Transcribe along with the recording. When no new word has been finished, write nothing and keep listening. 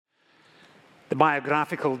The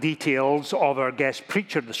biographical details of our guest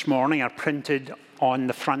preacher this morning are printed on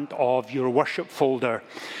the front of your worship folder.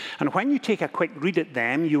 And when you take a quick read at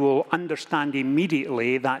them, you will understand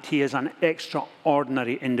immediately that he is an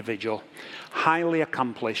extraordinary individual, highly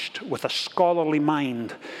accomplished, with a scholarly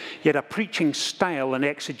mind, yet a preaching style and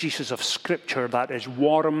exegesis of Scripture that is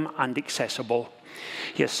warm and accessible.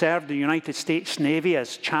 He has served the United States Navy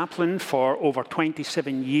as chaplain for over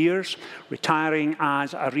 27 years, retiring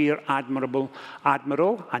as a Rear Admiral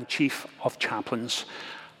and Chief of Chaplains.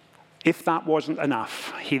 If that wasn't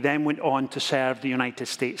enough, he then went on to serve the United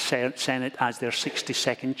States Senate as their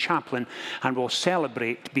 62nd chaplain and will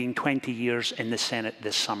celebrate being 20 years in the Senate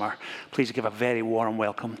this summer. Please give a very warm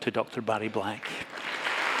welcome to Dr. Barry Black.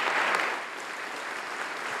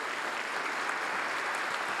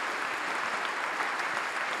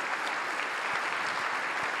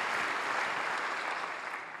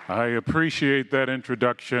 I appreciate that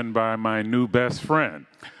introduction by my new best friend,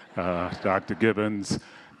 Dr. Gibbons,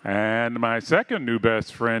 and my second new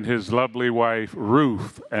best friend, his lovely wife,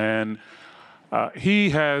 Ruth. And he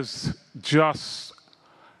has just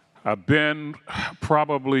been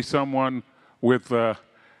probably someone with a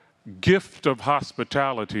gift of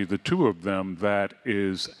hospitality, the two of them, that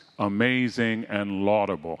is amazing and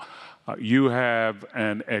laudable. You have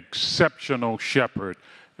an exceptional shepherd,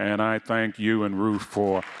 and I thank you and Ruth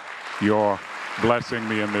for your blessing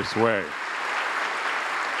me in this way.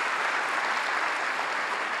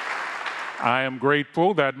 I am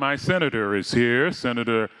grateful that my senator is here,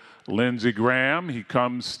 Senator Lindsey Graham. He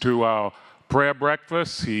comes to our prayer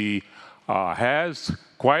breakfast. He has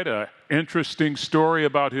quite an interesting story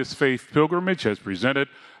about his faith pilgrimage, as presented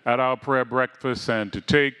at our prayer breakfast, and to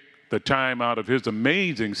take the time out of his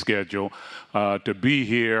amazing schedule to be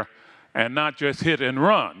here and not just hit and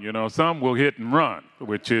run. You know, some will hit and run,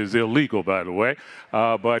 which is illegal, by the way,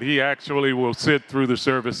 but he actually will sit through the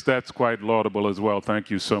service. That's quite laudable as well. Thank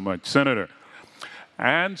you so much, Senator.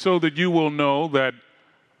 And so that you will know that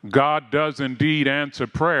God does indeed answer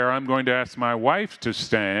prayer, I'm going to ask my wife to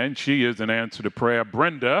stand. She is an answer to prayer.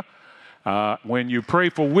 Brenda, when you pray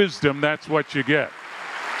for wisdom, that's what you get.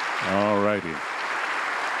 All righty.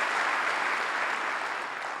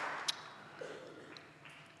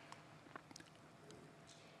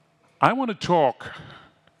 I want to talk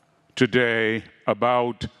today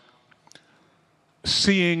about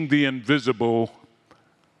seeing the invisible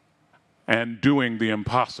and doing the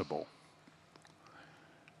impossible.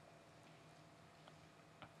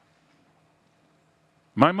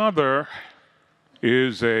 My mother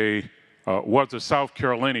was a South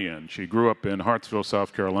Carolinian. She grew up in Hartsville,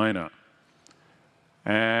 South Carolina,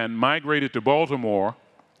 and migrated to Baltimore.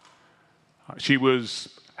 She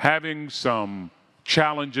was having some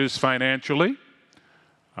challenges financially.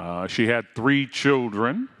 She had 3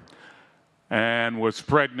 children and was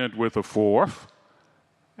pregnant with a 4th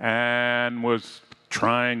and was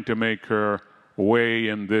trying to make her way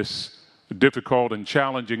in this difficult and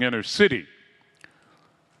challenging inner city.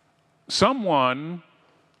 Someone,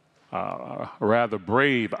 rather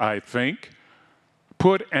brave, I think,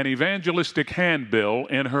 put an evangelistic handbill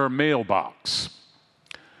in her mailbox.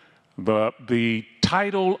 The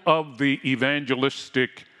title of the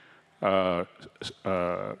evangelistic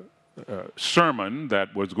sermon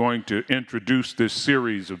that was going to introduce this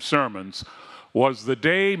series of sermons was "The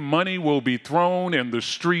Day Money Will Be Thrown in the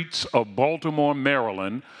Streets of Baltimore,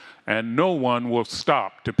 Maryland, and No One Will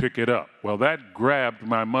Stop to Pick It Up." Well, that grabbed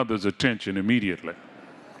my mother's attention immediately.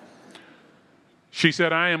 She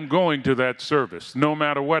said, "I am going to that service. No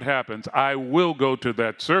matter what happens, I will go to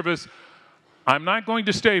that service. I'm not going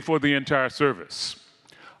to stay for the entire service.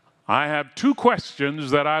 I have 2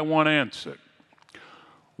 questions that I want answered.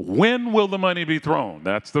 When will the money be thrown?"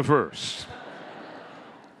 That's the first.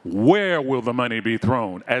 "Where will the money be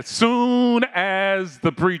thrown?" As soon as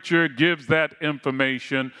the preacher gives that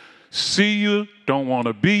information, see you, don't want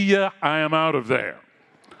to be you, I am out of there.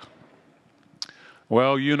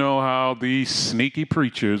 Well, you know how these sneaky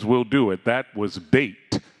preachers will do it. That was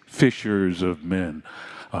bait, fishers of men,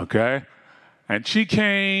 okay? And she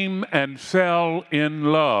came and fell in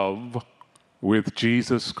love with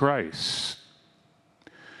Jesus Christ.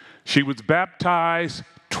 She was baptized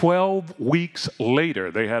 12 weeks later.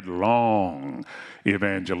 They had long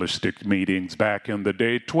evangelistic meetings back in the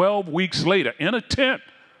day. 12 weeks later, in a tent.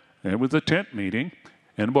 It was a tent meeting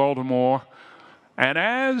in Baltimore. And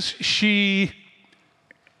as she,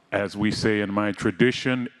 as we say in my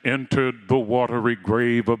tradition, entered the watery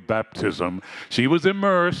grave of baptism, she was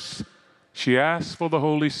immersed. She asked for the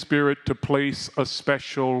Holy Spirit to place a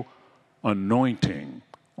special anointing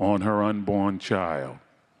on her unborn child.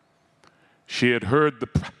 She had heard the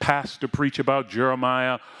pastor preach about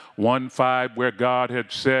Jeremiah 1:5, where God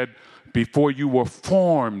had said, before you were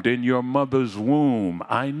formed in your mother's womb,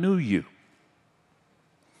 I knew you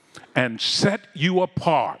and set you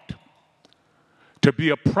apart to be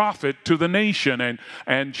a prophet to the nation.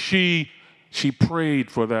 And she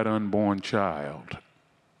prayed for that unborn child.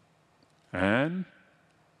 And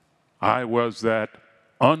I was that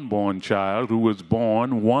unborn child who was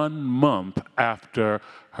born 1 month after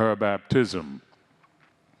her baptism.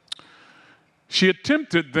 She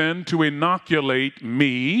attempted then to inoculate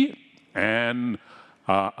me and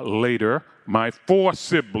later my 4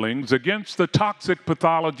 siblings against the toxic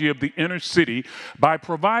pathology of the inner city by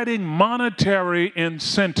providing monetary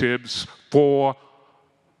incentives for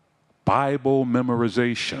Bible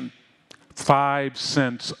memorization. 5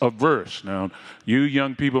 cents a verse. Now, you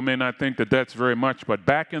young people may not think that that's very much, but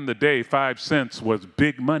back in the day, 5 cents was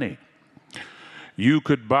big money. You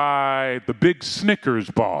could buy the big Snickers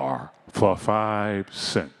bar for 5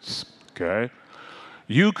 cents, okay?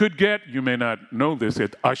 You could get, you may not know this,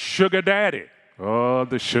 a sugar daddy. Oh,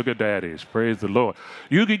 the sugar daddies, praise the Lord.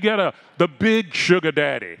 You could get the big sugar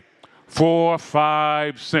daddy for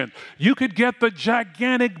 5 cents. You could get the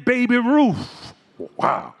gigantic Baby Ruth,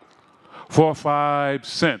 wow, for 5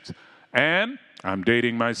 cents. And I'm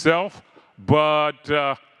dating myself,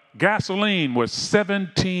 but gasoline was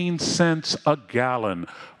 17 cents a gallon.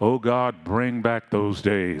 Oh, God, bring back those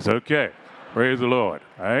days. Okay, praise the Lord,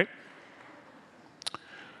 all right?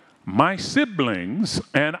 My siblings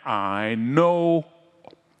and I know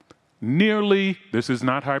nearly, this is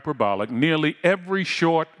not hyperbolic, nearly every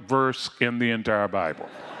short verse in the entire Bible.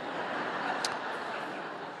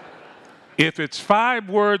 If it's 5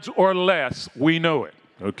 words or less, we know it,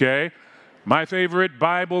 okay? My favorite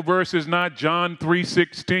Bible verse is not John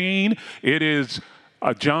 3:16. It is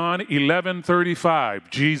John 11:35.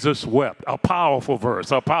 Jesus wept. A powerful verse,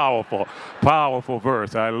 a powerful, powerful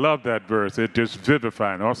verse. I love that verse. It just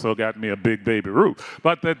vivifying. Also got me a big Baby Ruth.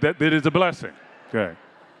 But that is a blessing. Okay.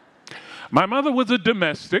 My mother was a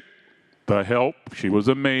domestic, the help. She was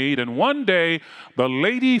a maid. And one day, the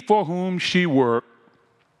lady for whom she worked,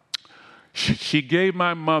 she gave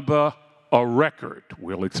my mother a record.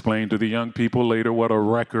 We'll explain to the young people later what a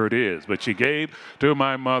record is, but she gave to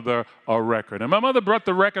my mother a record. And my mother brought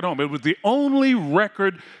the record home. It was the only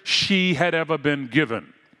record she had ever been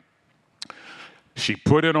given. She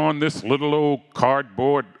put it on this little old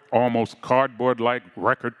cardboard, almost cardboard-like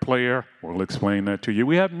record player. We'll explain that to you.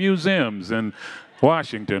 We have museums in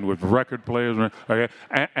Washington with record players, okay?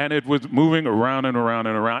 And it was moving around and around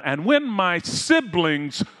and around. And when my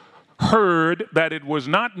siblings heard that it was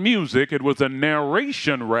not music, it was a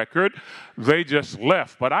narration record, they just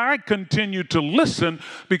left. But I continued to listen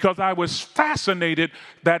because I was fascinated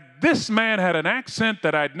that this man had an accent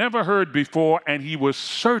that I'd never heard before, and he was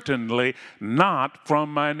certainly not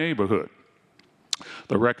from my neighborhood.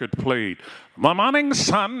 The record played. The morning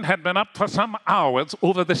sun had been up for some hours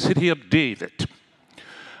over the city of David.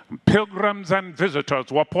 Pilgrims and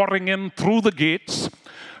visitors were pouring in through the gates,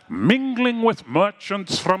 mingling with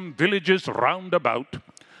merchants from villages round about.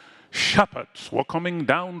 Shepherds were coming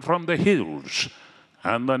down from the hills,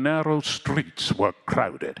 and the narrow streets were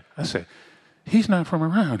crowded. I said, he's not from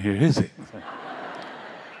around here, is he?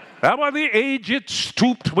 There were the aged,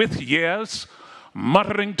 stooped with years,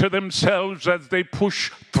 muttering to themselves as they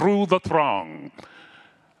pushed through the throng.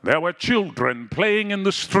 There were children playing in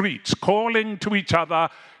the streets, calling to each other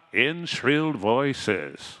in shrill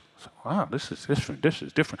voices. Wow, this is different, this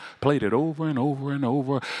is different. Played it over and over and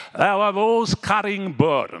over. There were those carrying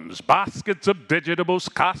burdens, baskets of vegetables,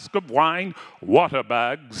 casks of wine, water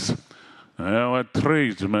bags. There were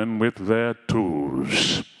tradesmen with their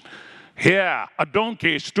tools. Here, a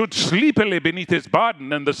donkey stood sleepily beneath his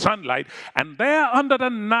burden in the sunlight, and there under the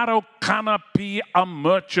narrow canopy a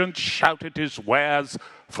merchant shouted his wares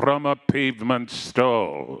from a pavement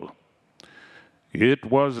stall. It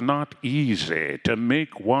was not easy to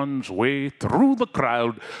make one's way through the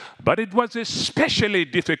crowd, but it was especially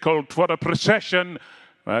difficult for a procession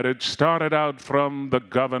that had started out from the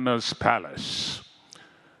governor's palace.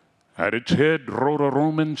 At its head rode a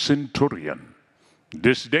Roman centurion,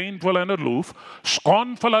 disdainful and aloof,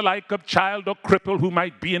 scornful alike of child or cripple who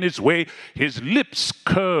might be in his way, his lips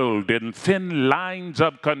curled in thin lines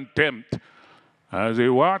of contempt as he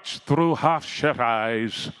watched through half-shut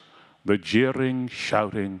eyes the jeering,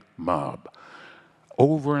 shouting mob.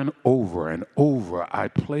 Over and over and over, I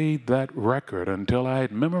played that record until I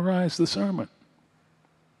had memorized the sermon.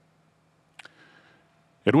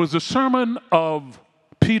 It was the sermon of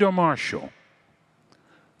Peter Marshall,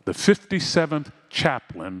 the 57th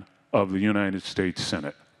chaplain of the United States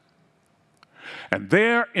Senate. And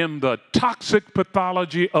there in the toxic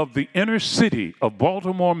pathology of the inner city of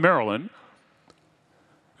Baltimore, Maryland,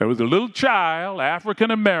 there was a little child, African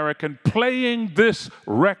American, playing this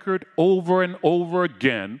record over and over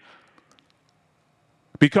again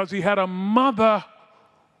because he had a mother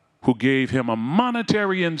who gave him a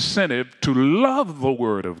monetary incentive to love the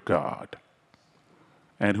Word of God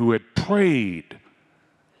and who had prayed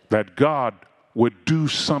that God would do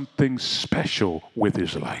something special with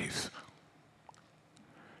his life.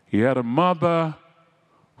 He had a mother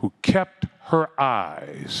who kept her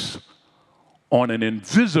eyes on an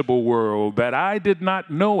invisible world that I did not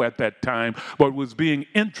know at that time, but was being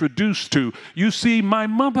introduced to. You see, my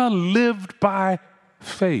mother lived by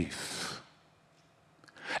faith.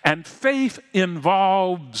 And faith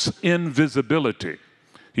involves invisibility.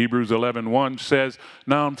 Hebrews 11:1 says,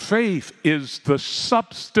 now faith is the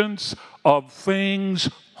substance of things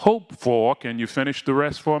hoped for. Can you finish the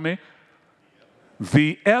rest for me?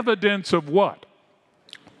 The evidence of what?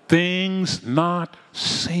 Things not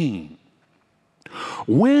seen.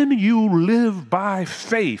 When you live by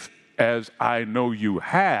faith, as I know you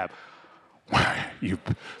have,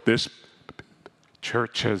 this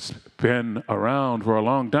church has been around for a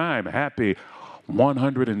long time, happy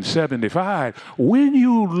 175. When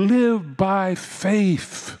you live by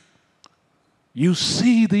faith, you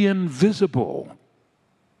see the invisible.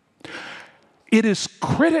 It is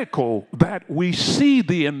critical that we see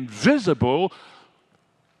the invisible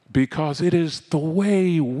because it is the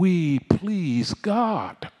way we please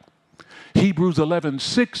God. Hebrews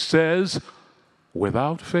 11:6 says,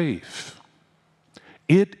 without faith,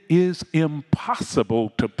 it is impossible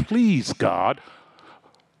to please God,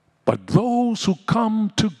 but those who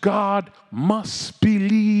come to God must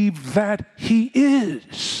believe that He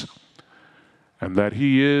is, and that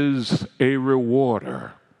He is a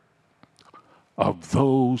rewarder of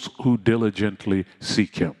those who diligently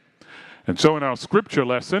seek Him. And so in our scripture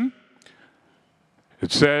lesson,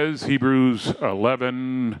 it says, Hebrews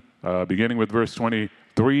 11, beginning with verse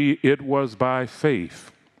 23, it was by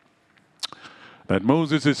faith that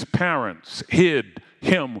Moses' parents hid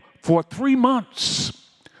him for 3 months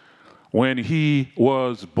when he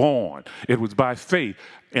was born. It was by faith.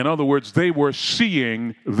 In other words, they were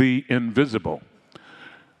seeing the invisible.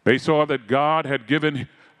 They saw that God had given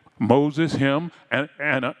Moses, him,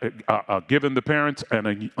 and given the parents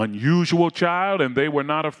an unusual child, and they were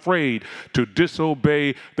not afraid to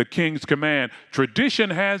disobey the king's command.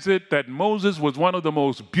 Tradition has it that Moses was one of the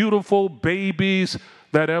most beautiful babies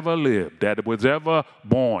that ever lived, that was ever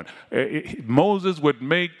born. Moses would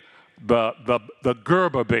make the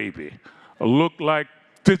Gerber baby look like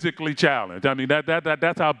physically challenged. I mean,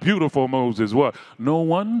 that's how beautiful Moses was. No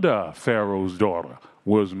wonder Pharaoh's daughter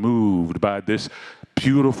was moved by this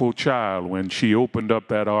beautiful child when she opened up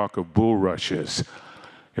that ark of bulrushes.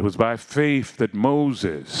 It was by faith that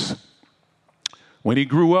Moses, when he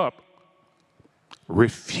grew up,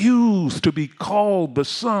 refused to be called the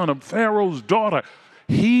son of Pharaoh's daughter.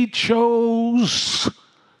 He chose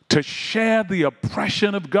to share the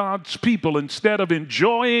oppression of God's people instead of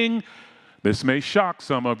enjoying, this may shock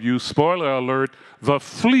some of you, spoiler alert, the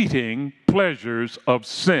fleeting pleasures of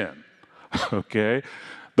sin. Okay?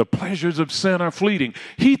 The pleasures of sin are fleeting.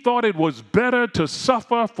 He thought it was better to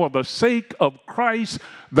suffer for the sake of Christ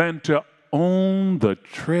than to own the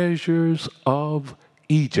treasures of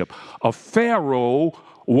Egypt. A Pharaoh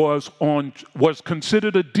was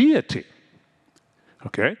considered a deity.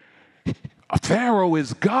 Okay? A Pharaoh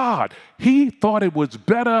is God. He thought it was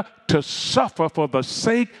better to suffer for the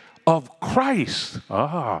sake of Christ.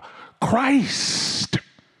 Christ.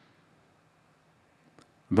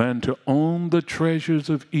 Than to own the treasures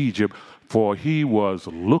of Egypt, for he was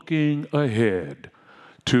looking ahead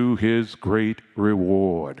to his great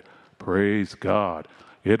reward. Praise God.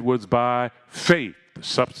 It was by faith, the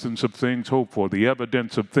substance of things hoped for, the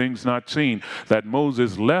evidence of things not seen, that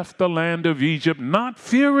Moses left the land of Egypt, not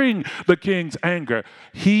fearing the king's anger.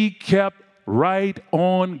 He kept right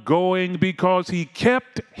on going because he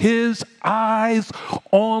kept his eyes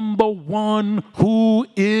on the one who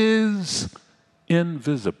is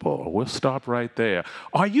invisible. We'll stop right there.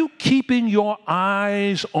 Are you keeping your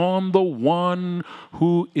eyes on the one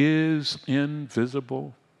who is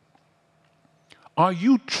invisible? Are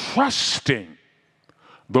you trusting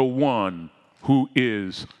the one who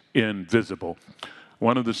is invisible?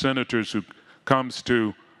 One of the senators who comes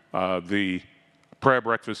to the prayer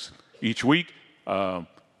breakfast each week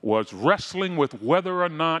was wrestling with whether or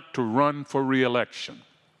not to run for re-election.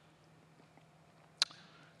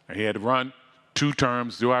 He had run 2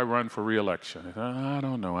 terms. Do I run for re-election? He said, I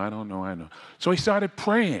don't know. So he started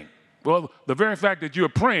praying. Well, the very fact that you are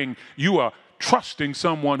praying, you are trusting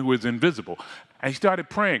someone who is invisible. And he started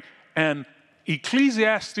praying. And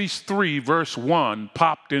Ecclesiastes 3, verse 1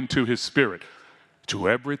 popped into his spirit. To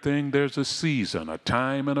everything there's a season, a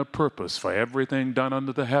time, and a purpose for everything done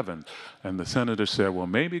under the heavens. And the senator said, well,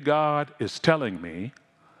 maybe God is telling me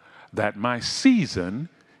that my season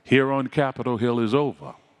here on Capitol Hill is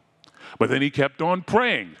over. But then he kept on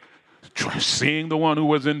praying, seeing the one who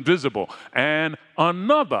was invisible. And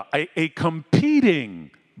another, a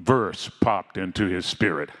competing verse popped into his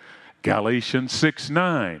spirit. Galatians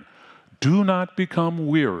 6:9. Do not become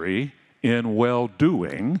weary in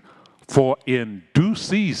well-doing, for in due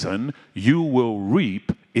season you will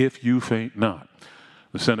reap if you faint not.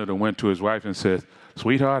 The senator went to his wife and said,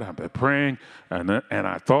 sweetheart, I've been praying, and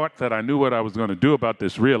I thought that I knew what I was going to do about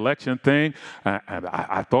this re-election thing.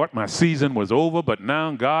 I thought my season was over, but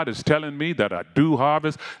now God is telling me that a due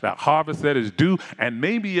harvest, that harvest that is due, and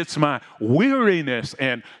maybe it's my weariness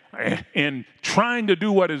and trying to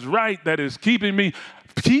do what is right that is keeping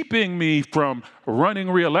me from running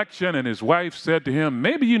re-election. And his wife said to him,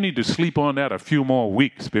 maybe you need to sleep on that a few more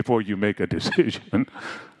weeks before you make a decision.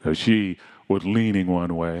 She was leaning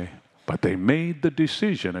one way. But they made the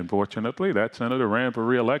decision. Unfortunately, that senator ran for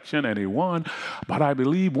re-election and he won. But I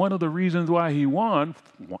believe one of the reasons why he won,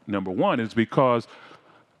 number one, is because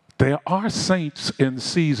there are saints in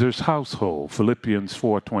Caesar's household, Philippians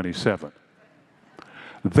 4:27.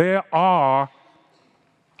 There are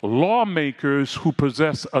lawmakers who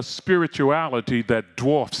possess a spirituality that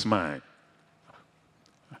dwarfs mine.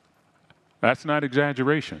 That's not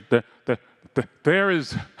exaggeration. There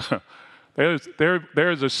is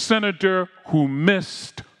a senator who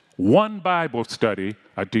missed one Bible study.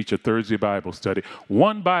 I teach a Thursday Bible study.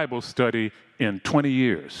 One Bible study in 20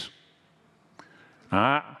 years.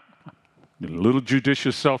 A little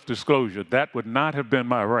judicious self-disclosure, that would not have been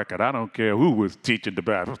my record. I don't care who was teaching the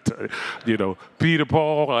Bible study. Peter,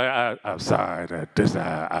 Paul, I'm sorry,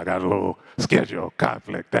 I got a little schedule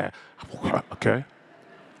conflict there. Okay?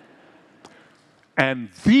 And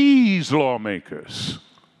these lawmakers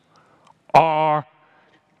are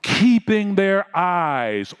keeping their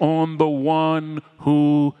eyes on the one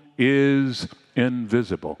who is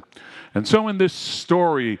invisible. And so in this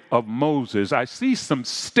story of Moses, I see some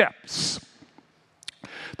steps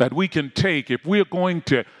that we can take if we're going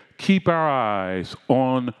to keep our eyes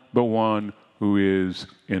on the one who is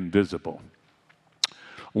invisible.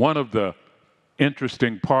 One of the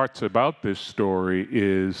interesting parts about this story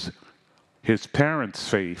is his parents'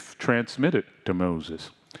 faith transmitted to Moses.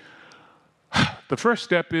 The first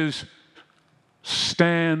step is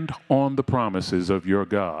stand on the promises of your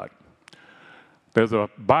God. There's a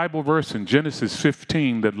Bible verse in Genesis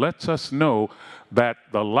 15 that lets us know that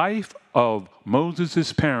the life of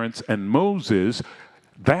Moses' parents and Moses,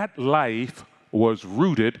 that life was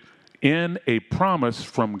rooted in a promise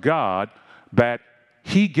from God that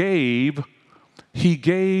he gave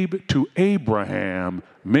to Abraham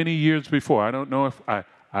many years before. I don't know if I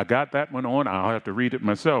got that one on. I'll have to read it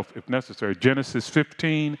myself if necessary. Genesis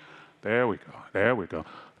 15. There we go.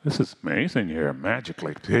 This is amazing here,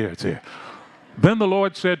 magically. Here, it's here. Then the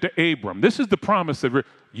Lord said to Abram, this is the promise that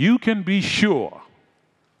you can be sure.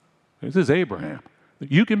 This is Abraham.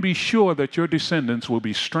 You can be sure that your descendants will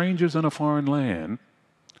be strangers in a foreign land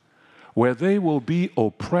where they will be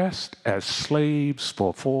oppressed as slaves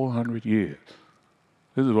for 400 years.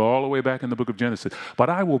 This is all the way back in the book of Genesis. But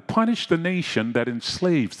I will punish the nation that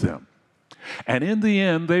enslaves them. And in the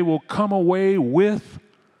end, they will come away with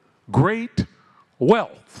great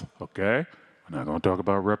wealth. Okay? I'm not going to talk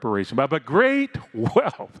about reparation, but great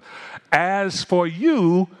wealth. As for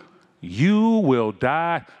you, you will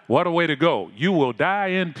die. What a way to go. You will die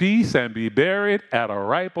in peace and be buried at a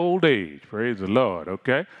ripe old age. Praise the Lord,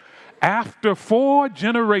 okay? After 4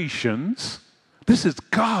 generations, this is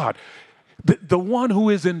God, the one who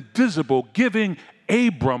is invisible, giving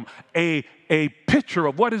Abram a picture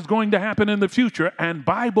of what is going to happen in the future, and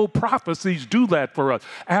Bible prophecies do that for us.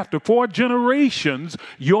 After 4 generations,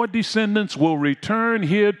 your descendants will return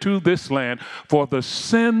here to this land, for the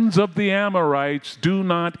sins of the Amorites do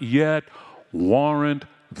not yet warrant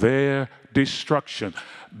their destruction.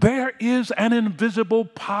 There is an invisible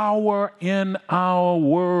power in our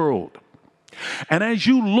world. And as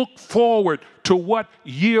you look forward to what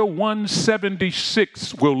year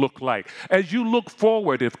 176 will look like, as you look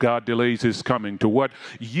forward, if God delays his coming, to what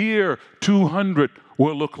year 200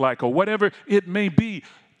 will look like, or whatever it may be,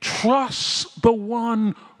 trust the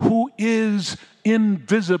one who is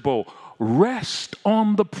invisible. Rest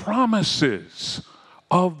on the promises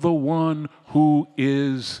of the one who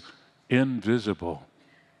is invisible.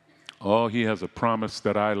 Oh, he has a promise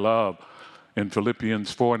that I love. in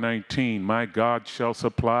Philippians 4:19, my God shall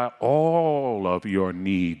supply all of your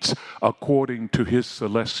needs according to his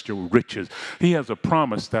celestial riches. He has a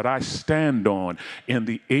promise that I stand on in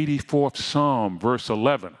the 84th Psalm, verse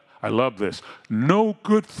 11. I love this. No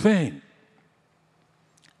good thing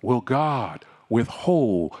will God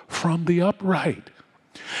withhold from the upright.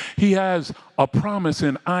 He has a promise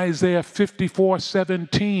in Isaiah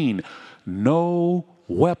 54:17. No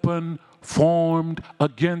weapon formed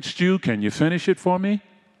against you, can you finish it for me?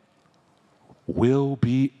 Will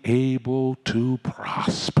be able to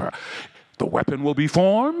prosper. The weapon will be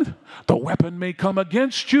formed, the weapon may come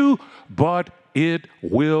against you, but it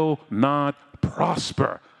will not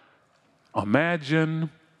prosper.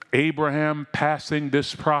 Imagine Abraham passing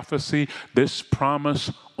this prophecy, this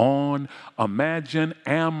promise on. Imagine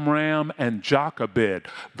Amram and Jochebed,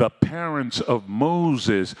 the parents of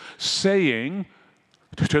Moses, saying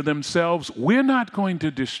to themselves, we're not going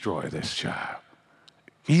to destroy this child,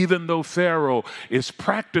 even though Pharaoh is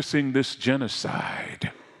practicing this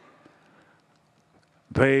genocide.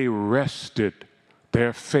 They rested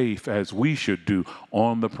their faith, as we should do,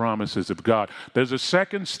 on the promises of God. There's a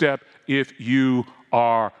second step if you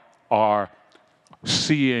are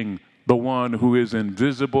seeing the one who is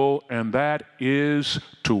invisible, and that is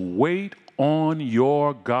to wait on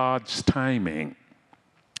your God's timing.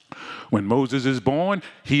 When Moses is born,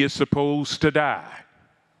 he is supposed to die.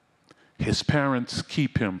 His parents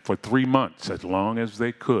keep him for 3 months, as long as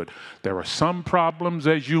they could. There are some problems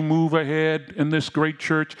as you move ahead in this great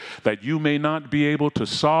church that you may not be able to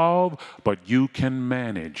solve, but you can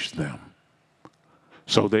manage them.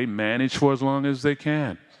 So they manage for as long as they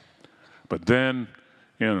can. But then,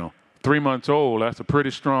 3 months old, that's a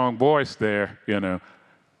pretty strong voice there,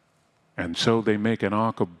 And so they make an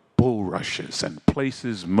ark of bulrushes and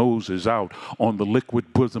places Moses out on the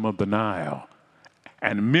liquid bosom of the Nile.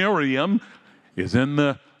 And Miriam is in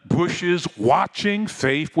the bushes watching.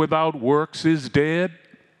 Faith without works is dead.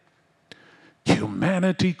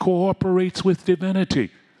 Humanity cooperates with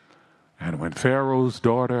divinity. And when Pharaoh's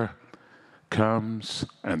daughter comes,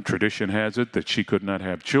 and tradition has it that she could not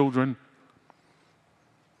have children,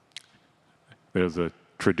 there's a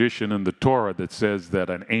tradition in the Torah that says that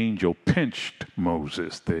an angel pinched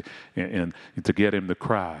Moses to get him to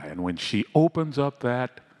cry. And when she opens up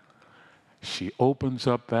that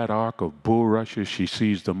ark of bulrushes, she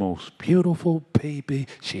sees the most beautiful baby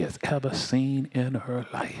she has ever seen in her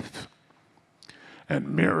life.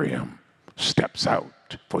 And Miriam steps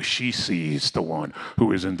out, for she sees the one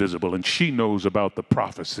who is invisible, and she knows about the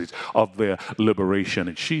prophecies of their liberation,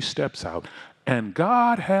 and she steps out. And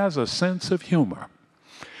God has a sense of humor,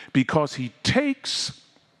 because he takes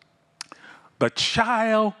the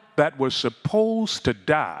child that was supposed to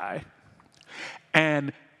die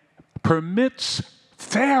and permits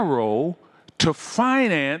Pharaoh to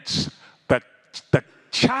finance the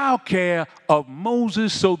child care of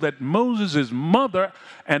Moses, so that Moses' mother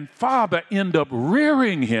and father end up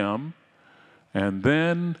rearing him. And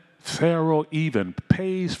then Pharaoh even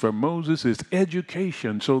pays for Moses'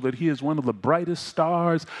 education so that he is one of the brightest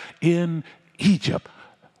stars in Egypt.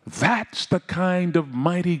 That's the kind of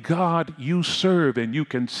mighty God you serve, and you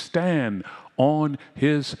can stand on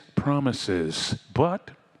his promises.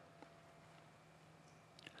 But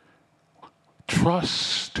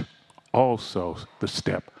trust also the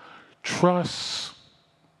step. Trust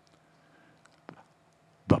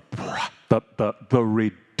the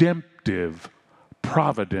redemptive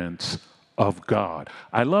providence of God.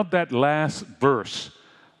 I love that last verse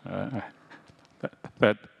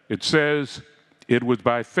that it says, it was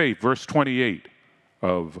by faith, verse 28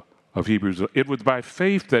 of Hebrews, it was by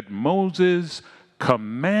faith that Moses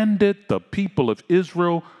commanded the people of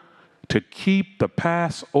Israel to keep the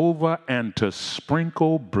Passover and to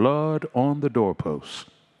sprinkle blood on the doorposts,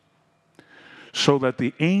 so that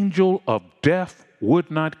the angel of death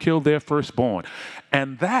would not kill their firstborn.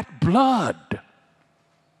 And that blood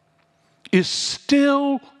is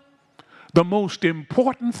still the most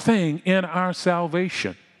important thing in our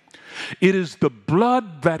salvation. It is the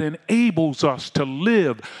blood that enables us to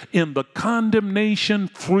live in the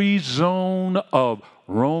condemnation-free zone of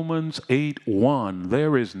Romans 8:1.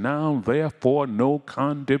 There is now, therefore, no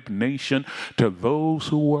condemnation to those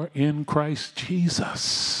who are in Christ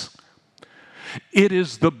Jesus. It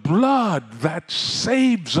is the blood that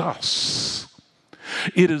saves us.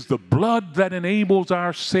 It is the blood that enables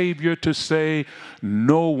our Savior to say,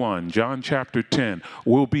 no one, John chapter 10,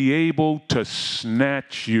 will be able to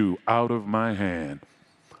snatch you out of my hand.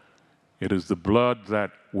 It is the blood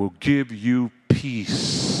that will give you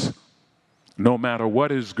peace no matter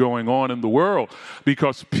what is going on in the world,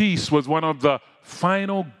 because peace was one of the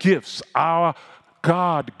final gifts our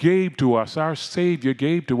God gave to us, our Savior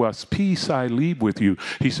gave to us. Peace I leave with you,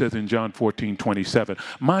 he says in John 14:27.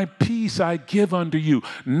 My peace I give unto you,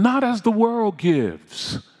 not as the world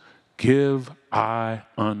gives, give I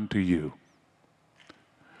unto you.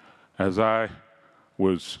 As I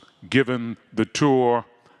was given the tour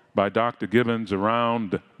by Dr. Gibbons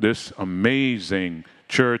around this amazing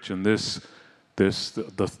church, and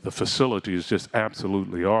the facility is just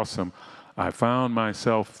absolutely awesome, I found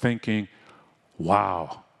myself thinking,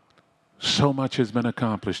 wow, so much has been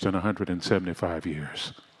accomplished in 175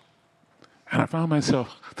 years. And I found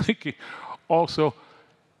myself thinking also,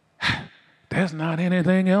 there's not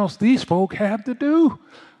anything else these folk have to do.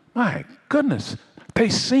 My goodness, they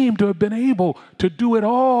seem to have been able to do it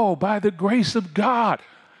all by the grace of God.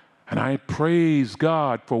 And I praise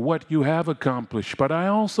God for what you have accomplished. But I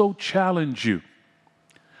also challenge you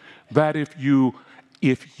that if you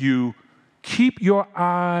keep your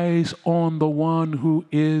eyes on the one who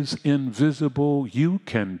is invisible, you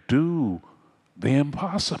can do the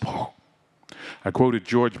impossible. I quoted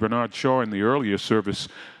George Bernard Shaw in the earlier service.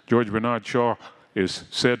 George Bernard Shaw is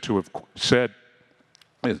said to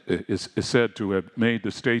have made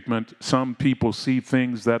the statement, some people see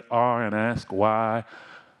things that are and ask why.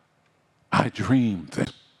 I dream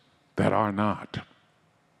things that are not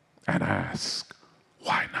and ask,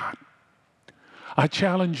 why not? I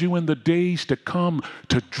challenge you in the days to come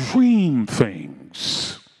to dream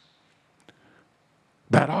things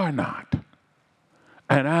that are not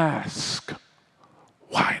and ask,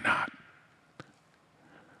 why not?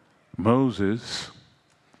 Moses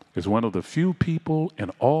is one of the few people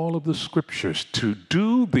in all of the scriptures to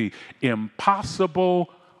do the impossible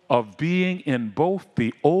of being in both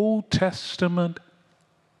the Old Testament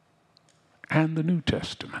and the New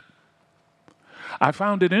Testament. I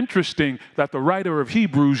found it interesting that the writer of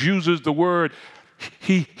Hebrews uses the word,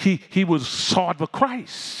 he saw the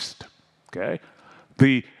Christ. Okay?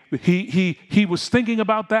 He was thinking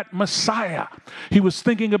about that Messiah. He was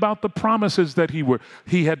thinking about the promises that he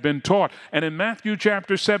had been taught. And in Matthew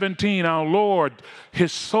chapter 17, our Lord,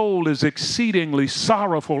 his soul is exceedingly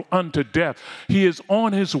sorrowful unto death. He is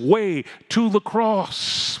on his way to the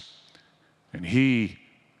cross. And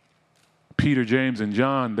Peter, James, and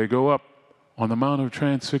John, they go up on the Mount of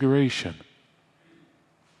Transfiguration.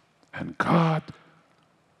 And God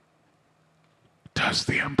does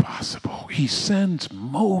the impossible. He sends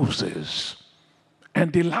Moses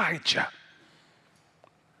and Elijah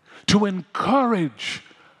to encourage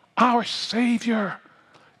our Savior.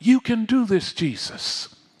 You can do this,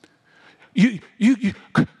 Jesus. You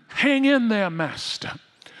hang in there, Master.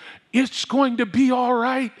 It's going to be all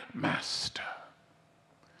right, Master.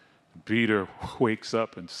 Peter wakes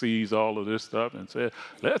up and sees all of this stuff and says,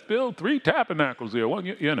 let's build 3 tabernacles here. Well,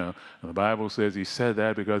 you know, and the Bible says he said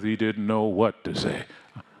that because he didn't know what to say.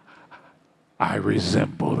 I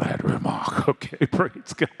resemble that remark. Okay,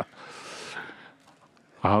 praise God.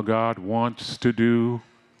 Our God wants to do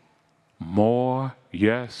more,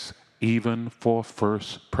 yes, even for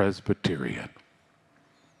First Presbyterian.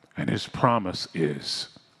 And his promise is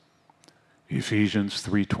Ephesians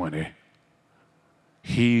 3:20.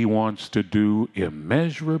 He wants to do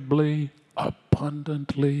immeasurably,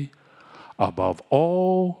 abundantly, above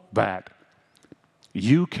all that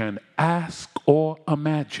you can ask or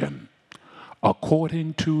imagine,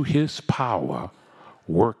 according to his power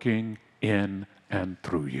working in and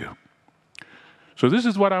through you. So this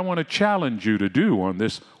is what I want to challenge you to do on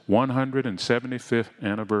this 175th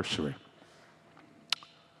anniversary.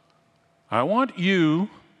 I want you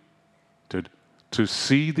to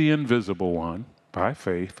see the invisible one by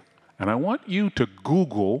faith, and I want you to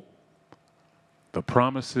Google the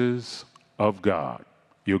promises of God.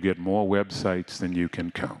 You'll get more websites than you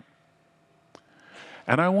can count.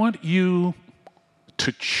 And I want you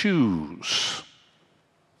to choose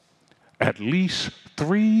at least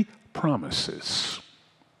 3 promises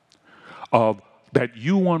that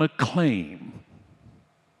you want to claim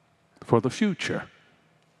for the future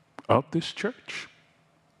of this church.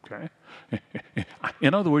 Okay?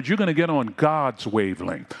 In other words, you're going to get on God's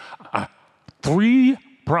wavelength. 3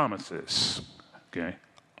 promises, okay,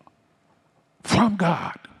 from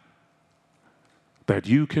God that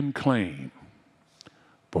you can claim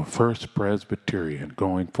for First Presbyterian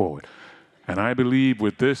going forward. And I believe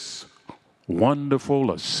with this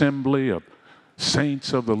wonderful assembly of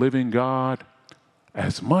saints of the living God,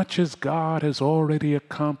 as much as God has already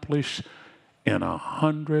accomplished in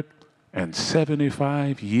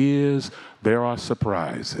 175 years, there are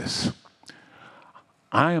surprises.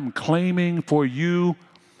 I am claiming for you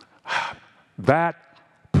that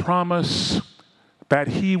promise that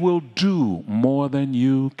he will do more than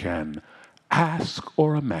you can ask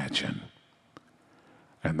or imagine.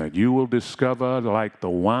 And that you will discover, like the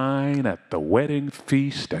wine at the wedding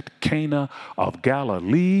feast at Cana of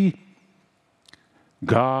Galilee,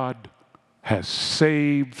 God has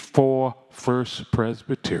saved for First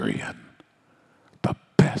Presbyterian the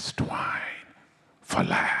best wine for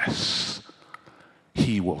last.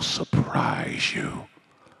 He will surprise you.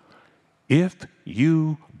 If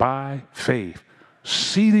you, by faith,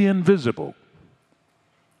 see the invisible,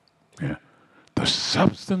 the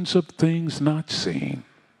substance of things not seen,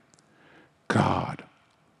 God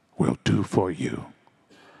will do for you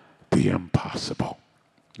the impossible.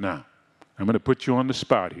 Now, I'm going to put you on the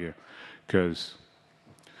spot here because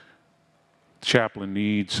the chaplain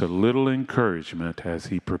needs a little encouragement as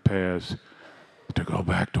he prepares to go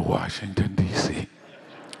back to Washington, D.C.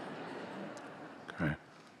 Okay.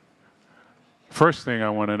 First thing I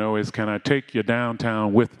want to know is, can I take you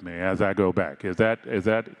downtown with me as I go back? But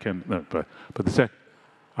the second,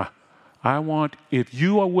 I want, if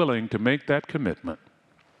you are willing to make that commitment,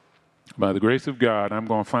 by the grace of God, I'm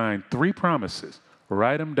going to find 3 promises,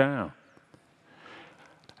 write them down,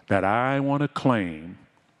 that I want to claim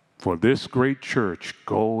for this great church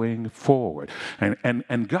going forward.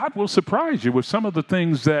 And God will surprise you with some of the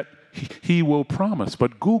things that he will promise,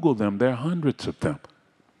 but Google them. There are hundreds of them.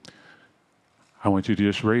 I want you to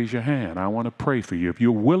just raise your hand. I want to pray for you. If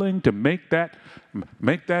you're willing to make that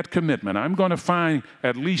commitment, I'm going to find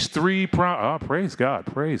at least 3 praise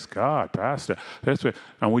God, Pastor. That's right.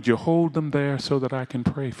 And would you hold them there so that I can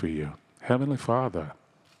pray for you? Heavenly Father,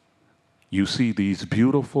 you see these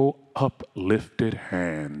beautiful uplifted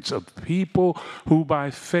hands of people who by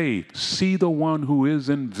faith see the one who is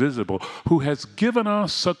invisible, who has given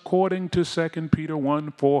us, according to 2 Peter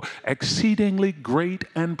 1:4, exceedingly great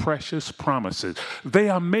and precious promises. They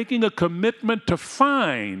are making a commitment to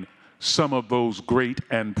find some of those great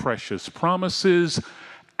and precious promises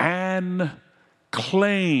and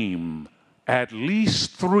claim at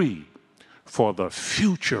least 3 for the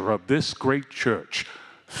future of this great church.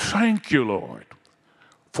 Thank you, Lord,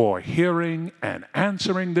 for hearing and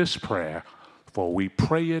answering this prayer, for we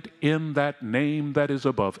pray it in that name that is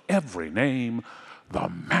above every name, the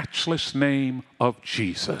matchless name of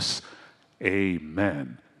Jesus.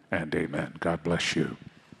 Amen and amen. God bless you.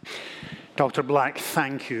 Dr. Black,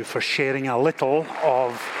 thank you for sharing a little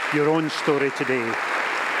of your own story today.